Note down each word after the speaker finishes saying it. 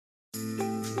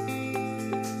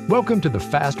Welcome to the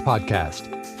FAST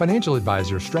Podcast, Financial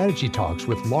Advisor Strategy Talks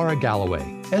with Laura Galloway,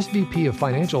 SVP of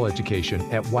Financial Education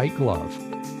at White Glove.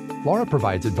 Laura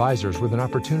provides advisors with an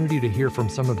opportunity to hear from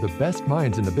some of the best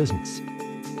minds in the business.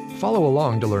 Follow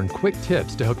along to learn quick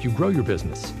tips to help you grow your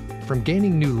business, from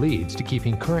gaining new leads to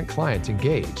keeping current clients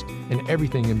engaged, and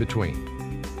everything in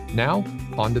between. Now,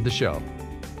 on to the show.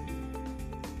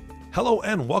 Hello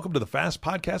and welcome to the FAST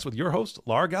Podcast with your host,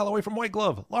 Laura Galloway from White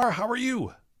Glove. Laura, how are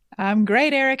you? I'm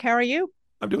great, Eric. How are you?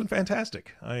 I'm doing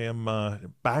fantastic. I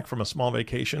am back from a small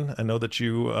vacation. I know that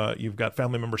you've got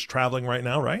family members traveling right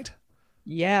now, right?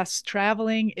 Yes,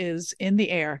 traveling is in the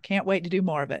air. Can't wait to do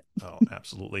more of it. Oh,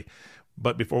 absolutely.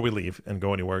 But before we leave and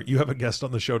go anywhere, you have a guest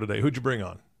on the show today. Who'd you bring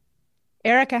on?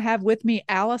 Eric, I have with me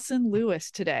Allyson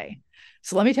Lewis today.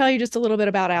 So let me tell you just a little bit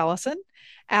about Allyson.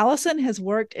 Allyson has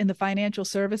worked in the financial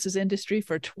services industry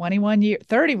for 31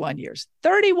 years,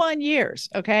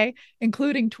 okay,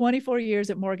 including 24 years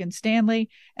at Morgan Stanley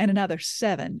and another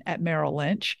 7 at Merrill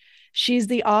Lynch. She's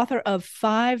the author of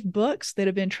 5 books that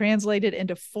have been translated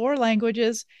into 4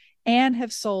 languages and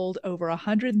have sold over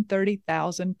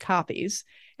 130,000 copies.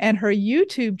 And her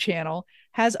YouTube channel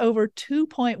has over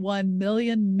 2.1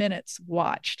 million minutes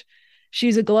watched.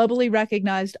 She's a globally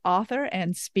recognized author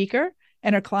and speaker,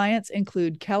 and her clients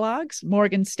include Kellogg's,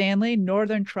 Morgan Stanley,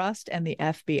 Northern Trust, and the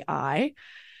FBI.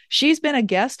 She's been a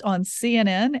guest on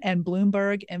CNN and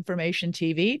Bloomberg Information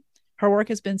TV. Her work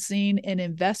has been seen in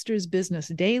Investors Business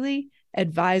Daily,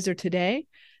 Advisor Today,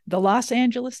 the Los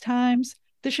Angeles Times,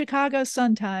 the Chicago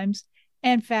Sun-Times,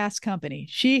 and Fast Company.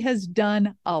 She has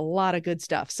done a lot of good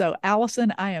stuff. So,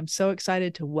 Allyson, I am so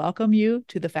excited to welcome you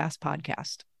to the Fast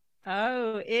Podcast.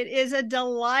 Oh, it is a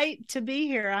delight to be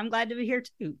here. I'm glad to be here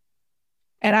too.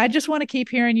 And I just want to keep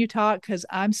hearing you talk because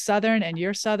I'm Southern and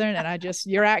you're Southern, and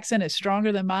your accent is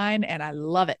stronger than mine, and I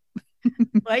love it.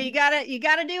 Well, you gotta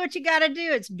do what you gotta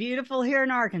do. It's beautiful here in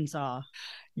Arkansas.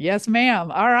 Yes,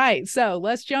 ma'am. All right. So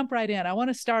let's jump right in. I want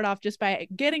to start off just by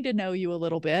getting to know you a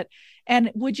little bit.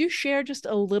 And would you share just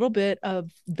a little bit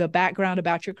of the background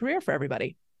about your career for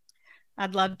everybody?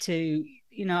 I'd love to.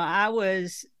 I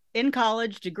was in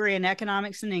college, degree in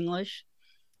economics and English.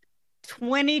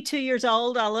 22 years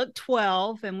old, I looked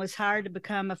 12 and was hired to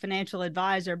become a financial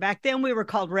advisor. Back then we were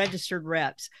called registered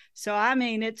reps. So, I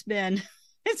mean, it's been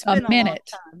a minute.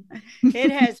 Long time.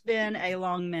 It has been a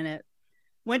long minute.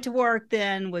 Went to work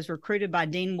then, was recruited by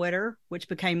Dean Witter, which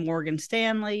became Morgan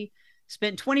Stanley.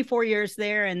 Spent 24 years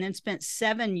there and then spent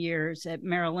 7 years at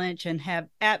Merrill Lynch and have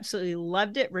absolutely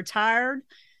loved it, retired,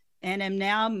 and am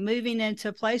now moving into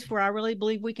a place where I really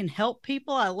believe we can help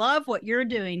people. I love what you're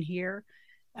doing here.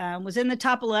 Was in the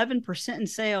top 11% in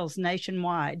sales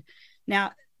nationwide.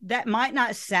 Now, that might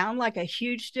not sound like a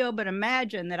huge deal, but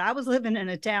imagine that I was living in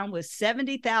a town with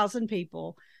 70,000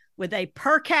 people with a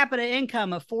per capita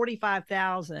income of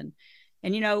 45,000.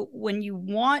 And, when you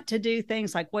want to do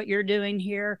things like what you're doing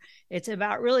here, it's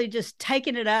about really just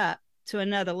taking it up to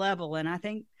another level. And I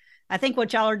think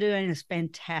what y'all are doing is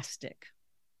fantastic.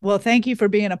 Well, thank you for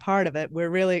being a part of it. We're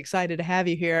really excited to have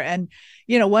you here. And,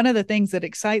 one of the things that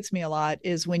excites me a lot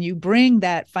is when you bring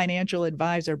that financial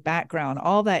advisor background,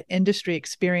 all that industry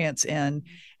experience in,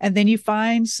 and then you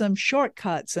find some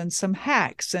shortcuts and some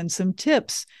hacks and some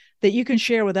tips that you can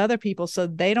share with other people so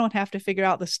they don't have to figure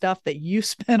out the stuff that you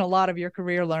spent a lot of your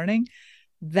career learning.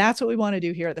 That's what we want to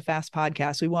do here at the Fast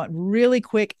Podcast. We want really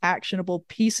quick, actionable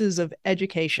pieces of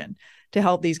education to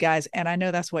help these guys. And I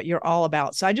know that's what you're all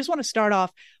about. So I just want to start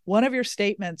off. One of your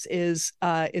statements is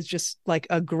just like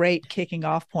a great kicking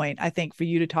off point, I think, for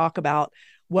you to talk about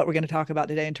what we're going to talk about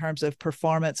today in terms of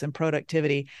performance and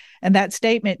productivity. And that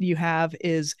statement you have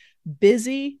is,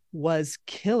 busy was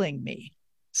killing me.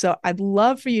 So I'd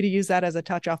love for you to use that as a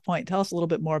touch-off point. Tell us a little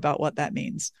bit more about what that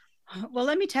means. Well,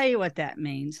 let me tell you what that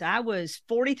means. I was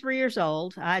 43 years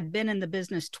old. I'd been in the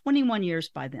business 21 years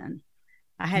by then.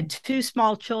 I had 2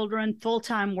 small children,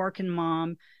 full-time working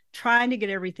mom, trying to get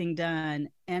everything done.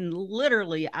 And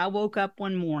literally, I woke up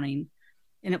one morning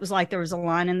and it was like there was a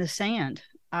line in the sand.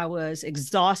 I was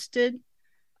exhausted,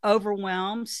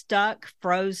 overwhelmed, stuck,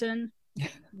 frozen.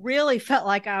 Really felt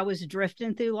like I was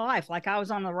drifting through life, like I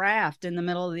was on a raft in the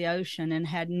middle of the ocean and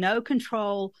had no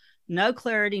control, no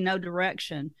clarity, no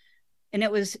direction. And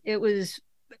it was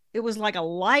like a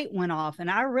light went off, and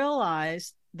I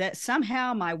realized that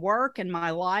somehow my work and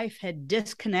my life had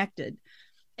disconnected,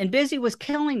 and busy was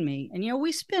killing me. And,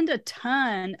 we spend a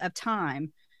ton of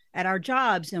time at our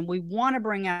jobs and we want to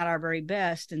bring out our very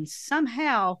best. And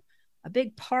somehow a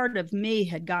big part of me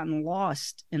had gotten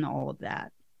lost in all of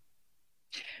that.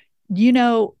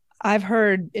 I've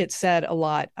heard it said a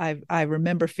lot. I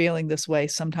remember feeling this way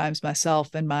sometimes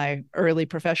myself in my early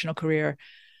professional career.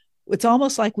 it's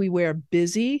almost like we wear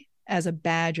busy as a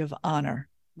badge of honor,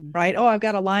 right? Oh, I've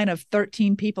got a line of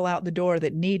 13 people out the door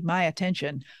that need my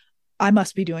attention. I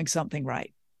must be doing something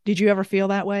right. Did you ever feel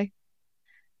that way?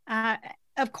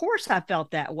 Of course, I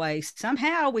felt that way.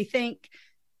 Somehow we think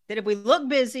that if we look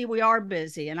busy, we are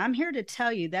busy. And I'm here to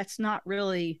tell you that's not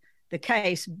really the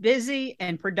case. Busy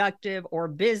and productive, or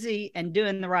busy and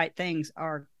doing the right things,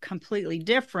 are completely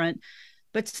different.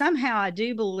 But somehow I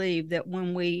do believe that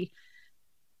when we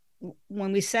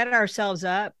set ourselves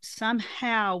up,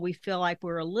 somehow we feel like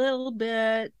we're a little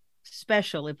bit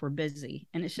special if we're busy.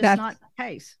 And it's just not the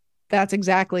case. That's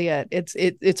exactly it.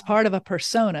 It's part of a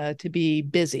persona to be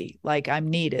busy, like I'm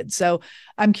needed. So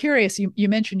I'm curious, you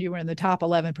mentioned you were in the top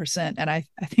 11%, and I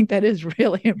think that is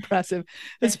really impressive,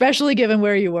 especially given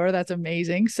where you were. That's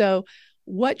amazing. So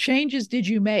what changes did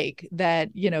you make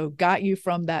that, got you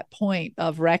from that point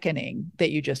of reckoning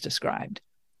that you just described?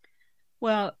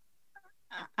 Well,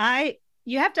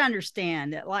 you have to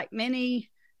understand that, like many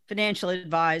financial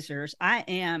advisors, I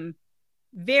am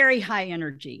very high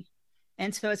energy.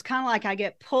 And so it's kind of like I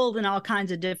get pulled in all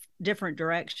kinds of different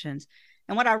directions.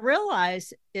 And what I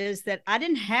realized is that I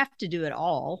didn't have to do it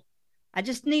all. I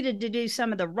just needed to do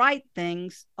some of the right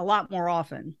things a lot more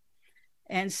often.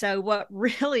 And so what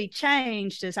really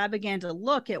changed is I began to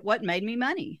look at what made me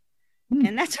money.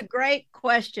 And that's a great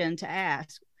question to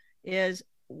ask, is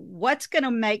what's going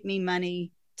to make me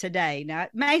money today? Now,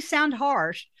 it may sound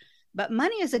harsh, but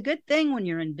money is a good thing when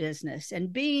you're in business,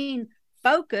 and being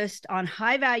focused on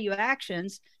high value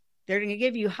actions, they're going to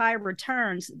give you high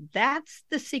returns. That's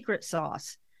the secret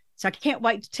sauce. So I can't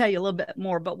wait to tell you a little bit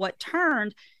more. But what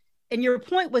turned, and your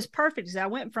point was perfect, is I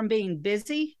went from being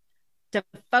busy to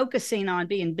focusing on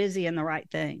being busy in the right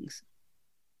things.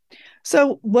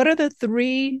 So what are the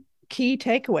 3 key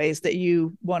takeaways that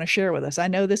you want to share with us? I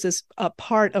know this is a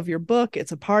part of your book.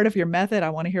 It's a part of your method. I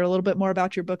want to hear a little bit more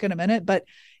about your book in a minute, but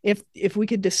if we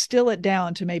could distill it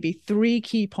down to maybe 3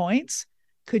 key points,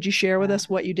 could you share with us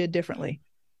what you did differently?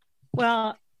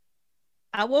 Well,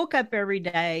 I woke up every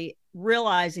day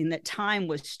realizing that time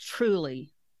was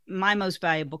truly my most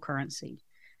valuable currency.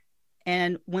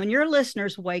 And when your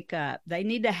listeners wake up, they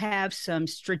need to have some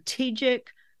strategic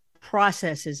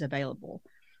processes available.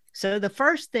 So the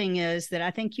first thing is that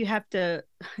I think you have to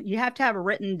have a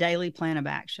written daily plan of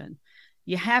action.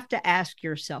 You have to ask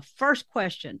yourself, first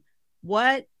question,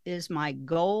 what is my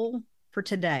goal for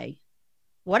today?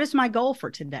 What is my goal for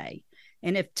today?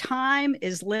 And if time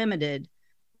is limited,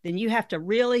 then you have to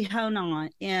really hone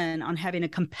in on having a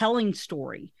compelling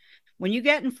story. When you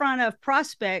get in front of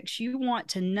prospects, you want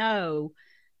to know,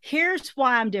 here's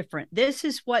why I'm different. This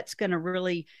is what's going to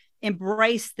really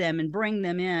embrace them and bring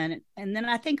them in. And then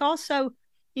I think also,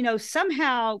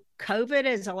 somehow COVID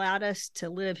has allowed us to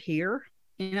live here,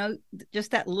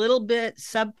 just that little bit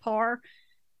subpar.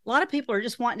 A lot of people are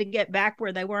just wanting to get back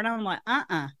where they were. And I'm like,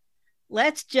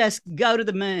 let's just go to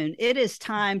the moon. It is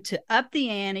time to up the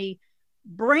ante,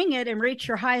 bring it, and reach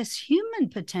your highest human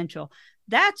potential.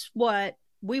 That's what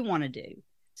we want to do.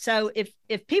 So if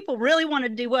people really want to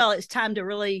do well, it's time to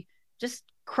really just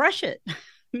crush it. I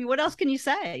mean, what else can you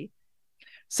say?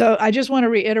 So I just want to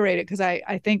reiterate it because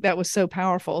I think that was so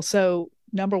powerful. So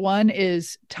number 1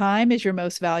 is time is your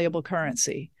most valuable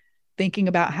currency, thinking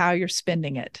about how you're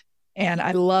spending it. And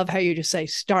I love how you just say,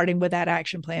 starting with that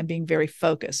action plan, being very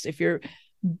focused. If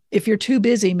you're too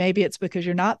busy, maybe it's because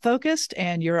you're not focused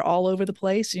and you're all over the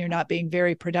place and you're not being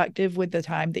very productive with the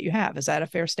time that you have. Is that a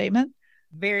fair statement?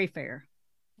 Very fair.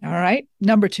 All right.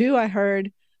 Number 2, I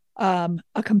heard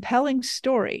a compelling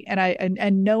story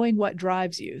and knowing what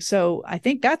drives you. So I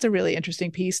think that's a really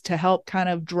interesting piece to help kind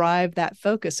of drive that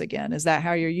focus again. Is that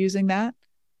how you're using that?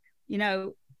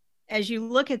 As you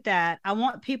look at that, I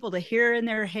want people to hear in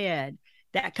their head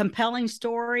that compelling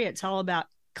story. It's all about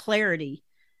clarity.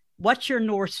 What's your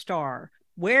North Star?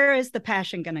 Where is the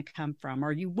passion going to come from?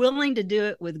 Are you willing to do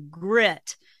it with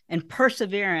grit and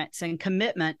perseverance and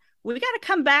commitment? We got to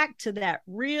come back to that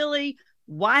really,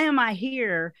 why am I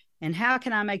here? And how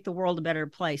can I make the world a better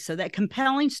place? So that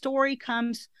compelling story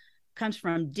comes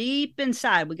from deep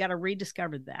inside. We got to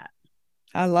rediscover that.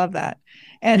 I love that.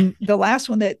 And the last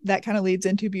one that kind of leads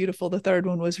into beautiful. The third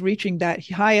one was reaching that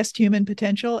highest human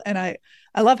potential. And I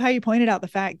love how you pointed out the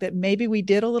fact that maybe we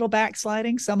did a little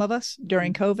backsliding, some of us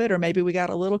during COVID, or maybe we got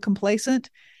a little complacent,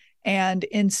 and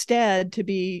instead to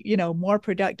be, more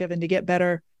productive and to get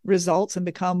better results and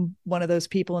become one of those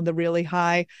people in the really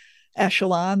high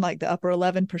echelon, like the upper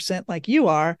 11%, like you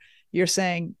are, you're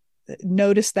saying,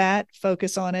 notice that,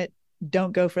 focus on it.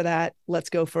 Don't go for that. Let's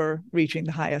go for reaching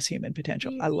the highest human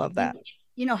potential. I love that.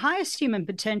 highest human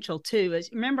potential too is,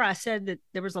 remember I said that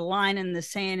there was a line in the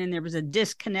sand and there was a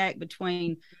disconnect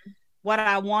between what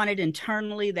I wanted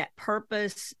internally, that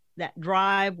purpose, that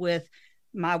drive, with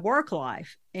my work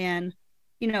life. And,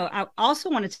 I also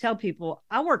want to tell people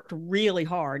I worked really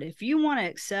hard. If you want to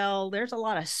excel, there's a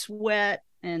lot of sweat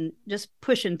and just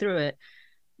pushing through it.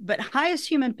 But highest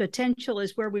human potential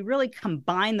is where we really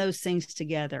combine those things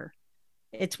together.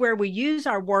 It's where we use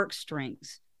our work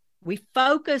strengths. We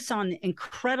focus on the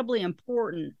incredibly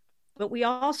important, but we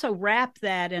also wrap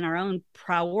that in our own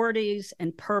priorities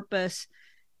and purpose,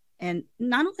 and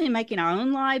not only making our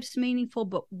own lives meaningful,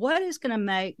 but what is going to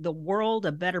make the world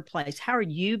a better place? How are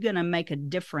you going to make a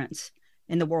difference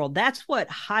in the world? That's what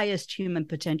highest human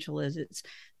potential is. It's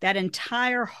that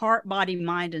entire heart, body,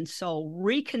 mind, and soul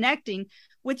reconnecting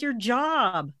with your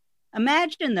job.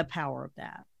 Imagine the power of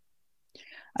that.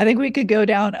 I think we could go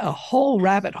down a whole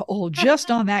rabbit hole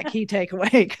just on that key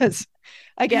takeaway, because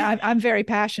again, I'm very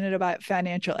passionate about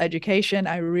financial education.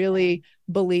 I really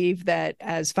believe that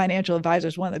as financial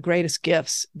advisors, one of the greatest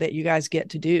gifts that you guys get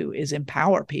to do is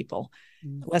empower people.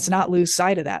 Mm-hmm. Let's not lose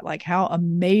sight of that. Like, how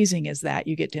amazing is that?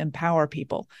 You get to empower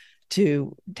people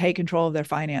to take control of their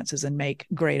finances and make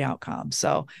great outcomes.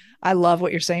 So I love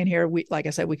what you're saying here. Like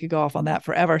I said, we could go off on that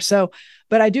forever. So,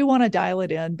 but I do want to dial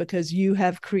it in, because you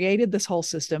have created this whole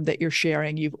system that you're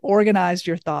sharing. You've organized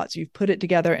your thoughts. You've put it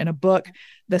together in a book,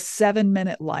 The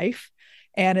 7-Minute Life.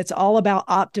 And it's all about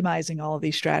optimizing all of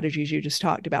these strategies you just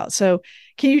talked about. So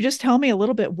can you just tell me a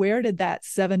little bit, where did that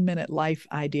 7-minute life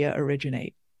idea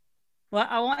originate? Well,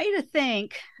 I want you to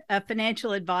think of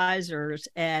financial advisors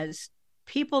as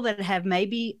people that have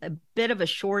maybe a bit of a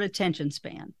short attention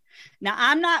span. Now,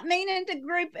 I'm not meaning to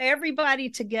group everybody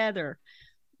together,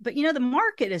 but the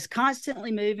market is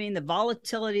constantly moving. The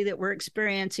volatility that we're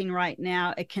experiencing right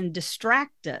now, it can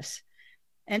distract us.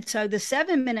 And so the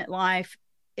 7-minute life,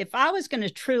 if I was going to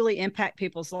truly impact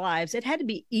people's lives, it had to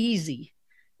be easy.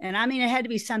 And I mean, it had to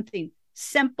be something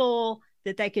simple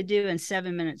that they could do in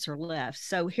 7 minutes or less.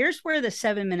 So here's where the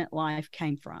 7-minute life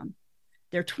came from.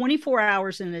 There are 24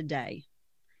 hours in a day.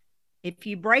 If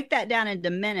you break that down into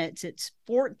minutes, it's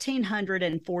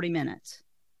 1,440 minutes.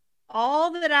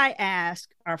 All that I ask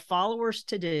our followers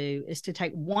to do is to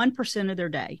take 1% of their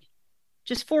day,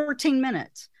 just 14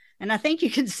 minutes. And I think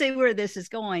you can see where this is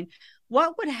going.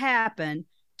 What would happen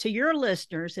to your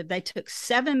listeners if they took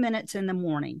 7 minutes in the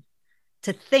morning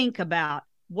to think about,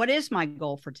 what is my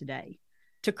goal for today?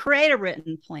 To create a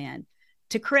written plan,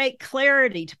 to create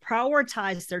clarity, to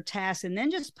prioritize their tasks, and then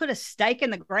just put a stake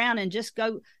in the ground and just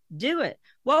go do it.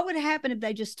 What would happen if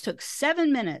they just took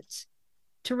 7 minutes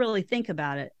to really think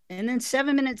about it? And then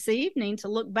 7 minutes the evening to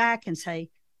look back and say,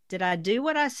 did I do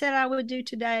what I said I would do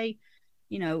today?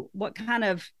 What kind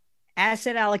of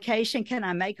asset allocation can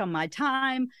I make on my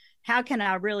time? How can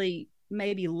I really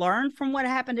maybe learn from what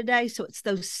happened today? So it's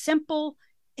those simple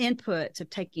inputs of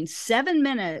taking 7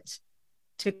 minutes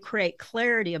to create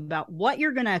clarity about what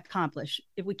you're going to accomplish.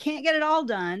 If we can't get it all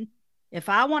done, if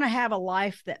I want to have a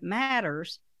life that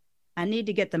matters, I need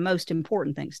to get the most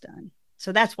important things done.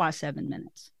 So that's why 7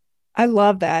 minutes. I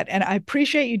love that. And I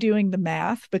appreciate you doing the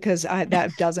math, because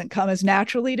that doesn't come as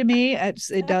naturally to me as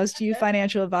it does to you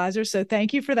financial advisors. So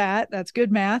thank you for that. That's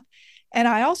good math. And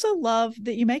I also love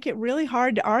that you make it really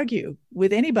hard to argue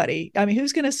with anybody. I mean,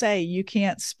 who's going to say you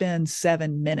can't spend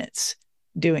 7 minutes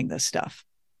doing this stuff?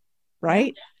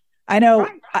 Right? I know.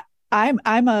 Right.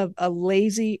 I'm a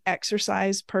lazy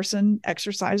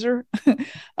exerciser.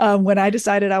 When I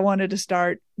decided I wanted to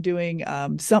start doing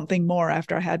something more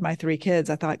after I had my 3 kids,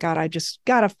 I thought, God, I just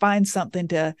got to find something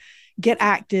to get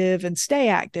active and stay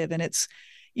active. And it's,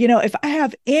 if I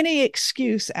have any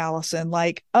excuse, Allyson,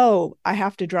 like, oh, I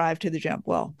have to drive to the gym.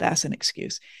 Well, that's an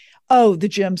excuse. Oh, the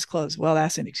gym's closed. Well,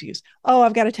 that's an excuse. Oh,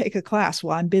 I've got to take a class.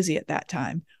 Well, I'm busy at that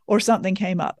time, or something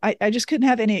came up. I just couldn't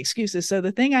have any excuses. So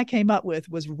the thing I came up with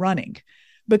was running,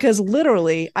 because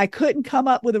literally I couldn't come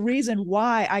up with a reason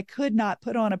why I could not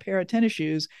put on a pair of tennis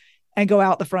shoes and go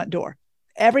out the front door.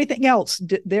 Everything else,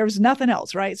 there's nothing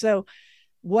else, right? So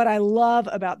what I love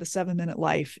about the 7-minute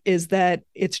life is that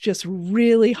it's just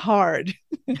really hard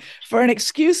for an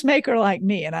excuse maker like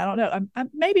me. And I don't know,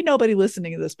 maybe nobody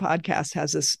listening to this podcast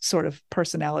has this sort of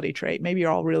personality trait. Maybe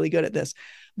you're all really good at this.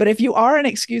 But if you are an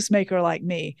excuse maker like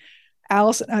me,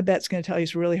 Allyson, I bet, is going to tell you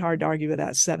it's really hard to argue with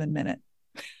that 7 minute,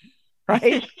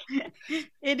 right?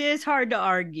 It is hard to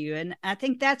argue. And I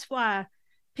think that's why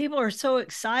people are so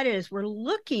excited as we're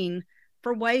looking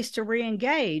for ways to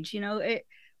re-engage. Here's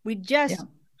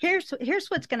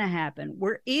what's going to happen.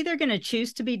 We're either going to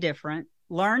choose to be different,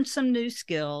 learn some new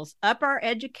skills, up our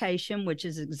education, which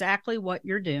is exactly what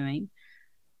you're doing,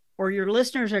 or your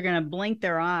listeners are going to blink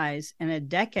their eyes and a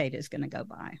decade is going to go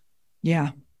by. Yeah.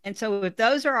 And so if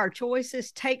those are our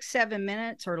choices, take 7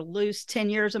 minutes or to lose 10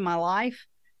 years of my life,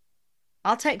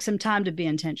 I'll take some time to be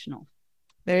intentional.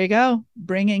 There you go.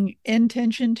 Bringing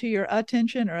intention to your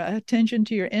attention, or attention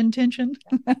to your intention.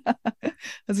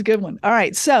 That's a good one. All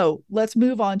right. So let's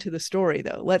move on to the story,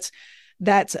 though.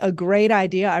 That's a great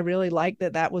idea. I really like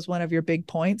that. That was one of your big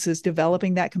points, is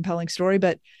developing that compelling story,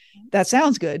 but that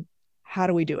sounds good. How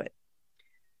do we do it?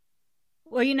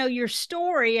 Well, your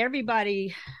story,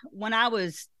 everybody, when I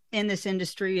was in this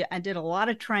industry, I did a lot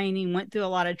of training, went through a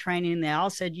lot of training. They all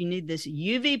said, you need this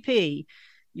UVP,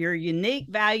 your unique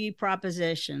value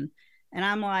proposition. And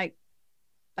I'm like,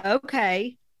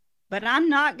 okay, but I'm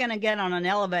not going to get on an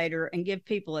elevator and give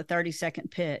people a 30-second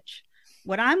pitch.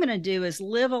 What I'm going to do is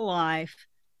live a life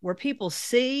where people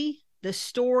see the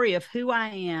story of who I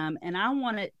am, and I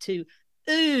want it to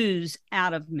ooze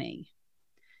out of me.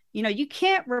 You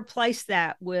can't replace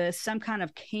that with some kind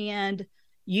of canned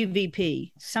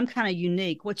UVP, some kind of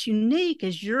unique. What's unique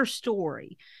is your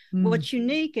story. What's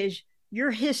unique is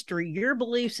your history, your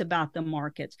beliefs about the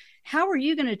markets. How are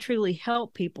you going to truly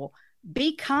help people?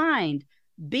 Be kind,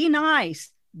 be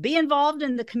nice, be involved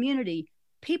in the community.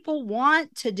 People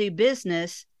want to do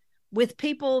business with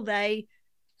people they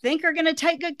think are going to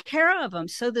take good care of them.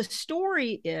 So the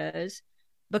story is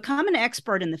become an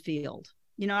expert in the field.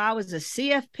 I was a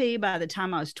CFP by the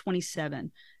time I was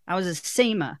 27. I was a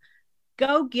SEMA.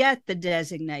 Go get the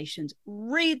designations,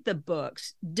 read the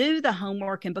books, do the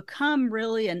homework, and become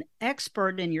really an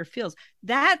expert in your fields.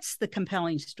 That's the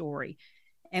compelling story.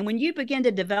 And when you begin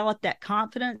to develop that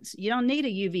confidence, you don't need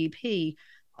a UVP.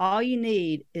 All you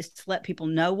need is to let people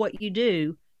know what you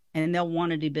do, and they'll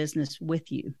want to do business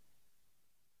with you.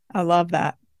 I love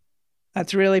that.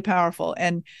 That's really powerful.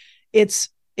 And it's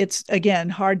again,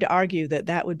 hard to argue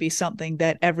that would be something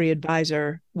that every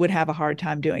advisor would have a hard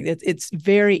time doing. It's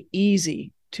very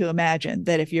easy to imagine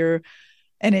that if you're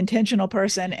an intentional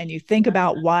person and you think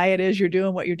about why it is you're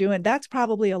doing what you're doing, that's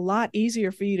probably a lot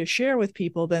easier for you to share with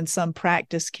people than some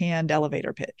practice canned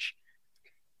elevator pitch.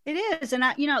 It is. And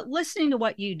listening to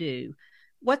what you do,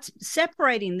 what's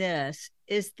separating this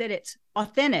is that it's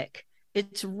authentic.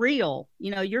 It's real.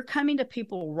 You're coming to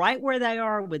people right where they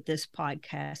are with this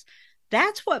podcast.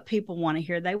 That's what people want to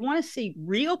hear. They want to see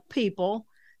real people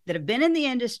that have been in the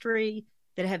industry,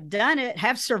 that have done it,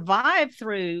 have survived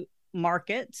through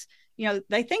markets.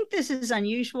 They think this is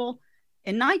unusual.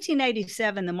 In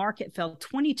 1987, the market fell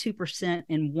 22%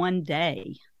 in one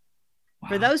day. Wow.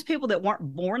 For those people that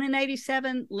weren't born in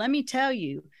 87, let me tell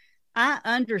you, I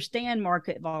understand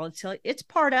market volatility. It's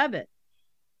part of it.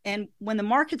 And when the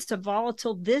markets are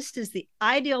volatile, this is the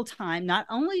ideal time, not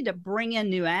only to bring in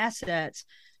new assets,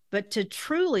 but to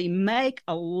truly make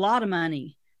a lot of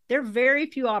money. There are very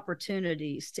few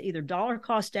opportunities to either dollar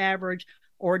cost average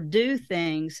or do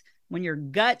things when your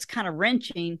gut's kind of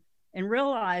wrenching, and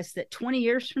realize that 20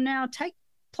 years from now,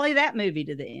 play that movie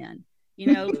to the end.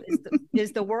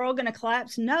 Is the world going to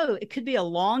collapse? No, it could be a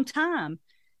long time.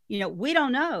 We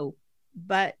don't know,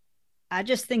 but I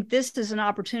just think this is an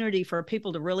opportunity for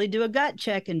people to really do a gut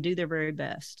check and do their very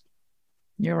best.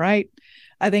 You're right.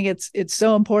 I think it's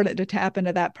so important to tap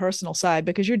into that personal side,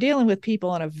 because you're dealing with people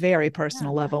on a very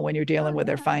personal level when you're dealing with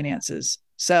their finances.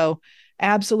 So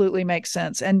absolutely makes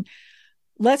sense. And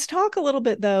let's talk a little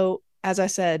bit, though. As I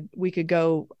said, we could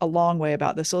go a long way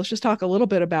about this. So let's just talk a little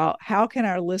bit about how can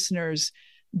our listeners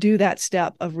do that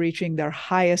step of reaching their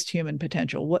highest human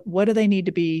potential? What do they need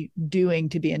to be doing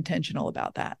to be intentional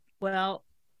about that? Well,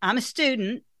 I'm a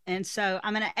student, and so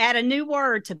I'm going to add a new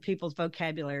word to people's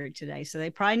vocabulary today. So they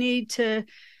probably need to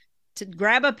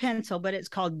grab a pencil, but it's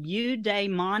called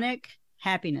eudaimonic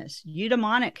happiness.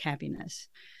 Eudaimonic happiness.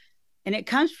 And it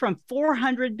comes from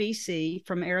 400 BC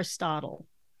from Aristotle.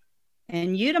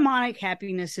 And eudaimonic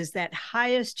happiness is that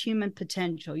highest human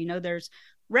potential. There's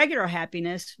regular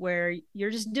happiness where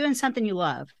you're just doing something you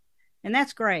love, and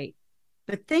that's great.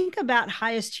 But think about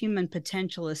highest human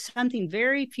potential as something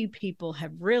very few people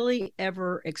have really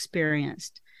ever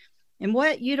experienced. And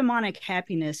what eudaimonic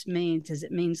happiness means is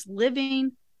it means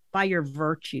living by your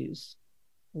virtues,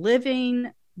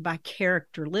 living by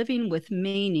character, living with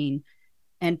meaning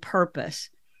and purpose.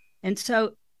 And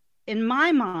so in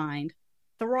my mind,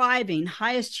 thriving,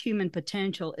 highest human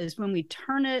potential is when we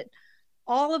turn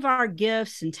all of our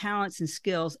gifts and talents and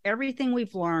skills, everything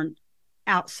we've learned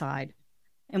outside,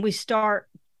 and we start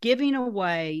giving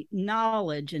away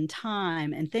knowledge and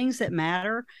time and things that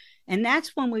matter. And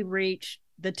that's when we reach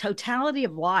the totality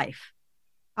of life.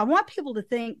 I want people to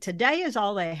think today is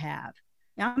all they have.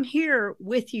 Now, I'm here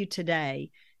with you today,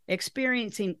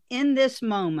 experiencing in this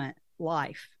moment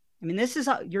life. I mean, this is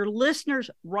your listeners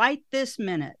right this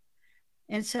minute.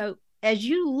 And so as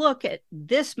you look at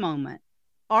this moment,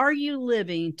 are you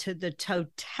living to the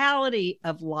totality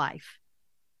of life?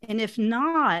 And if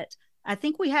not, I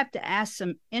think we have to ask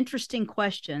some interesting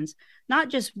questions, not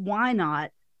just why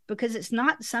not, because it's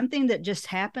not something that just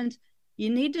happens. You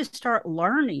need to start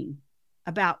learning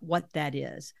about what that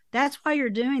is. That's why you're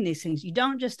doing these things. You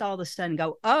don't just all of a sudden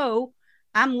go, oh,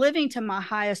 I'm living to my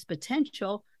highest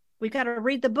potential. We got to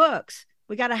read the books.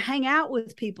 We got to hang out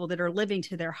with people that are living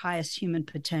to their highest human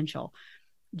potential.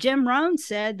 Jim Rohn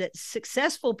said that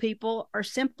successful people are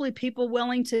simply people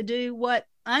willing to do what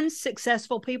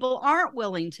unsuccessful people aren't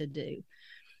willing to do.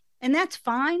 And that's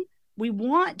fine. We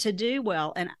want to do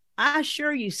well. And I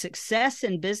assure you, success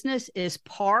in business is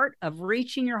part of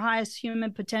reaching your highest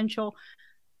human potential,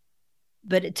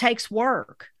 but it takes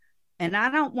work. And I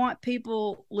don't want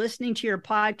people listening to your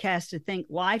podcast to think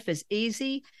life is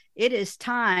easy. It is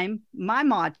time. My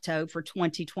motto for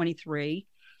 2023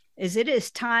 is it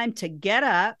is time to get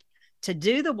up, to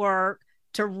do the work,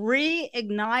 to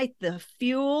reignite the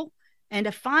fuel, and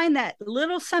to find that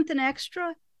little something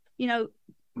extra. You know,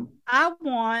 I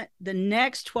want the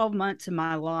next 12 months of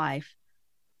my life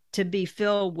to be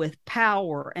filled with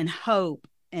power and hope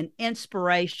and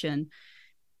inspiration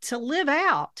to live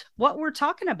out what we're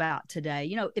talking about today.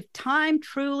 You know, if time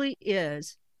truly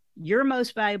is your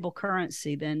most valuable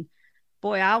currency, then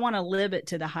boy, I want to live it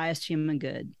to the highest human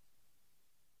good.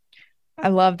 I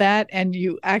love that. And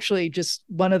you actually just,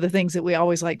 one of the things that we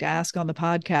always like to ask on the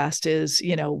podcast is,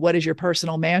 you know, what is your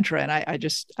personal mantra? And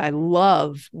I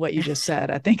love what you just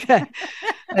said. I think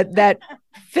that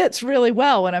fits really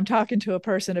well when I'm talking to a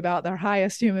person about their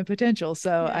highest human potential.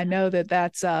 So yeah. I know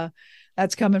that's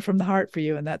coming from the heart for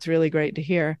you. And that's really great to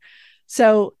hear.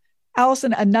 So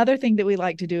Allyson, another thing that we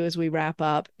like to do as we wrap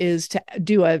up is to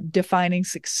do a defining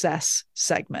success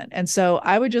segment. And so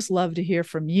I would just love to hear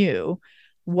from you.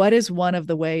 What is one of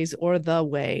the ways or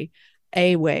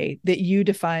a way that you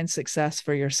define success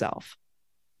for yourself?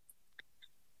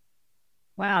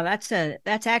 Wow, that's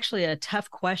actually a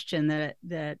tough question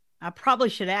that I probably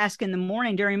should ask in the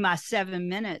morning during my 7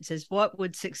 minutes is what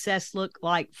would success look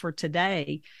like for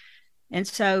today? And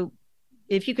so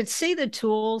if you could see the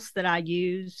tools that I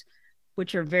use,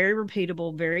 which are very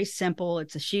repeatable, very simple,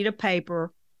 it's a sheet of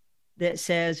paper that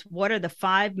says, what are the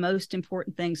 5 most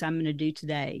important things I'm going to do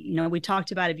today? You know, we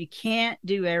talked about if you can't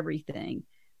do everything,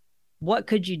 what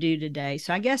could you do today?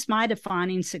 So I guess my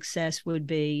defining success would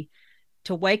be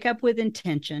to wake up with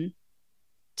intention,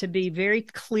 to be very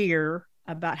clear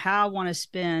about how I want to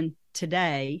spend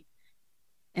today.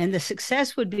 And the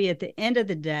success would be at the end of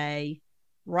the day,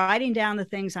 writing down the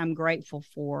things I'm grateful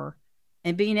for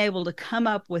and being able to come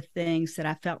up with things that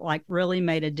I felt like really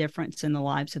made a difference in the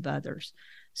lives of others.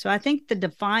 So I think the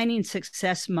defining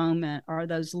success moment are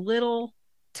those little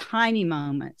tiny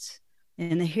moments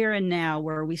in the here and now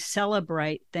where we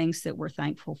celebrate things that we're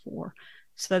thankful for.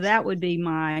 So that would be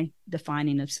my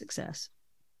defining of success.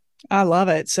 I love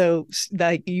it. So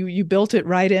like you built it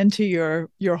right into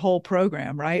your whole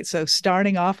program, right? So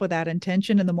starting off with that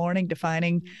intention in the morning,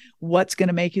 defining what's going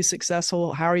to make you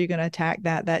successful, how are you going to attack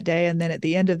that day, and then at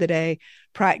the end of the day,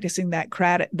 practicing that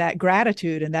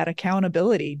gratitude and that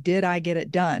accountability. Did I get it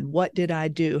done? What did I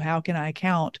do? How can I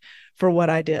account for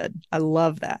what I did? I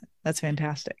love that. That's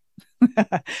fantastic.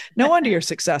 No wonder you're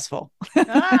successful.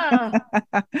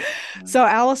 So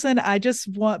Allyson, I just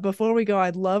want, before we go,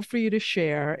 I'd love for you to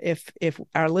share if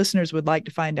our listeners would like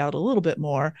to find out a little bit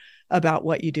more about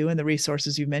what you do and the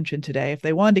resources you mentioned today. If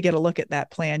they wanted to get a look at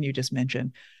that plan you just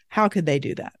mentioned, how could they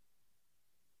do that?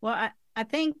 Well, I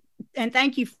think, and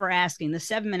thank you for asking, the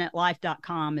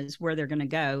 7minutelife.com is where they're going to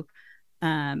go.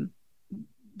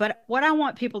 But what I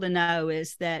want people to know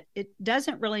is that it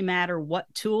doesn't really matter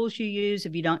what tools you use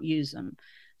if you don't use them.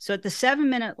 So at the 7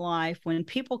 Minute Life, when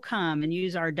people come and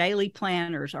use our daily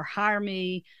planners or hire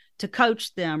me to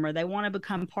coach them, or they want to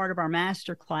become part of our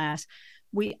master class,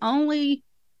 we only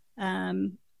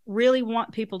really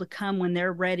want people to come when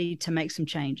they're ready to make some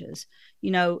changes.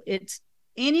 You know, it's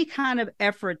any kind of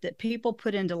effort that people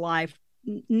put into life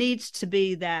needs to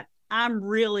be that I'm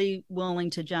really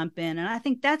willing to jump in. And I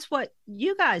think that's what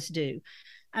you guys do.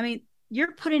 I mean,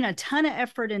 you're putting a ton of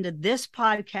effort into this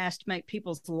podcast to make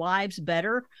people's lives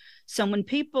better. So when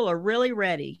people are really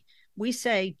ready, we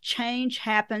say change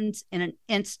happens in an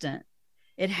instant.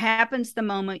 It happens the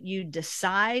moment you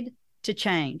decide to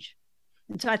change.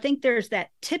 And so I think there's that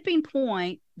tipping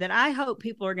point that I hope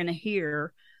people are going to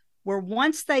hear, where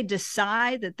once they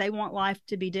decide that they want life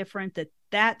to be different,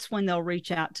 that's when they'll reach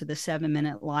out to the 7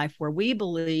 Minute Life, where we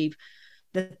believe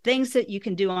the things that you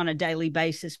can do on a daily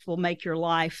basis will make your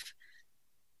life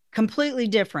completely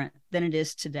different than it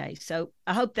is today. So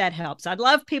I hope that helps. I'd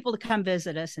love people to come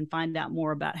visit us and find out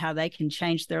more about how they can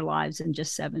change their lives in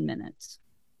just 7 minutes.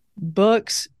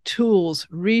 Books, tools,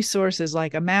 resources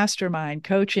like a mastermind,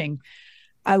 coaching.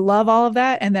 I love all of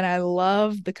that. And then I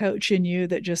love the coach in you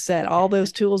that just said all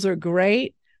those tools are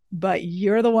great, but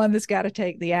you're the one that's got to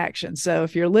take the action. So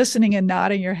if you're listening and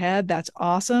nodding your head, that's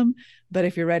awesome. But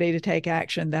if you're ready to take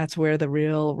action, that's where the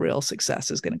real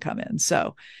success is going to come in.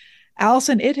 So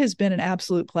Allyson, it has been an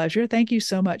absolute pleasure. Thank you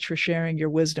so much for sharing your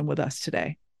wisdom with us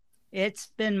today. It's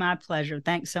been my pleasure.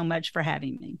 Thanks so much for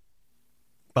having me.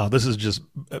 Wow, this has just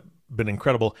been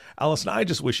incredible. Allyson, I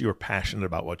just wish you were passionate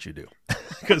about what you do,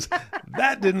 because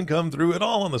that didn't come through at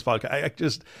all on this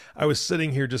podcast. I was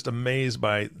sitting here just amazed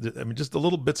by, just the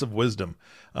little bits of wisdom.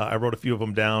 I wrote a few of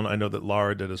them down. I know that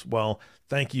Laura did as well.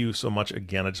 Thank you so much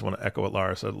again. I just want to echo what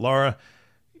Laura said. Laura,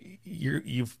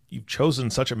 you've chosen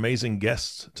such amazing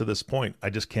guests to this point. I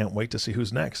just can't wait to see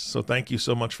who's next. So thank you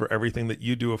so much for everything that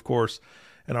you do, of course.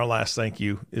 And our last thank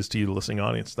you is to you, the listening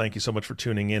audience. Thank you so much for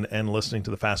tuning in and listening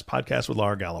to the Fast Podcast with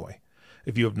Laura Galloway.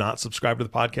 If you have not subscribed to the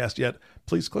podcast yet,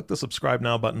 please click the subscribe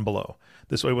now button below.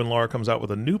 This way, when Laura comes out with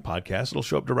a new podcast, it'll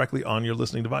show up directly on your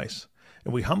listening device.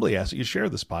 And we humbly ask that you share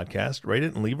this podcast, rate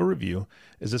it, and leave a review,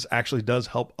 as this actually does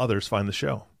help others find the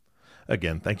show.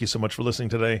 Again, thank you so much for listening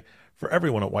today. For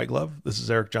everyone at White Glove, this is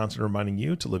Eric Johnson reminding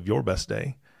you to live your best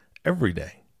day every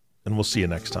day. And we'll see you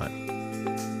next time.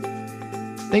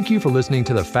 Thank you for listening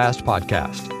to the Fast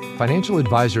Podcast, Financial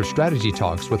Advisor Strategy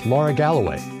Talks with Laura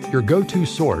Galloway, your go-to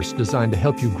source designed to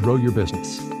help you grow your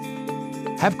business.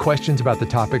 Have questions about the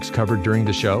topics covered during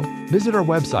the show? Visit our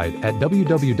website at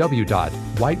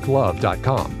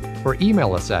www.whiteglove.com or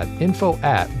email us at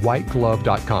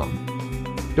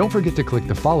info@whiteglove.com. Don't forget to click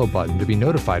the follow button to be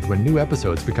notified when new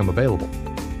episodes become available.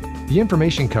 The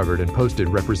information covered and posted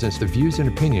represents the views and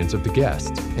opinions of the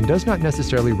guests and does not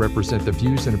necessarily represent the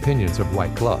views and opinions of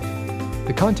White Glove.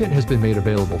 The content has been made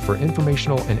available for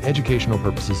informational and educational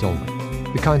purposes only.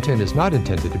 The content is not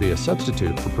intended to be a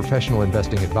substitute for professional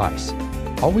investing advice.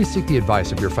 Always seek the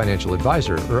advice of your financial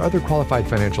advisor or other qualified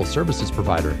financial services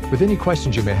provider with any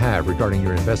questions you may have regarding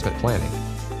your investment planning.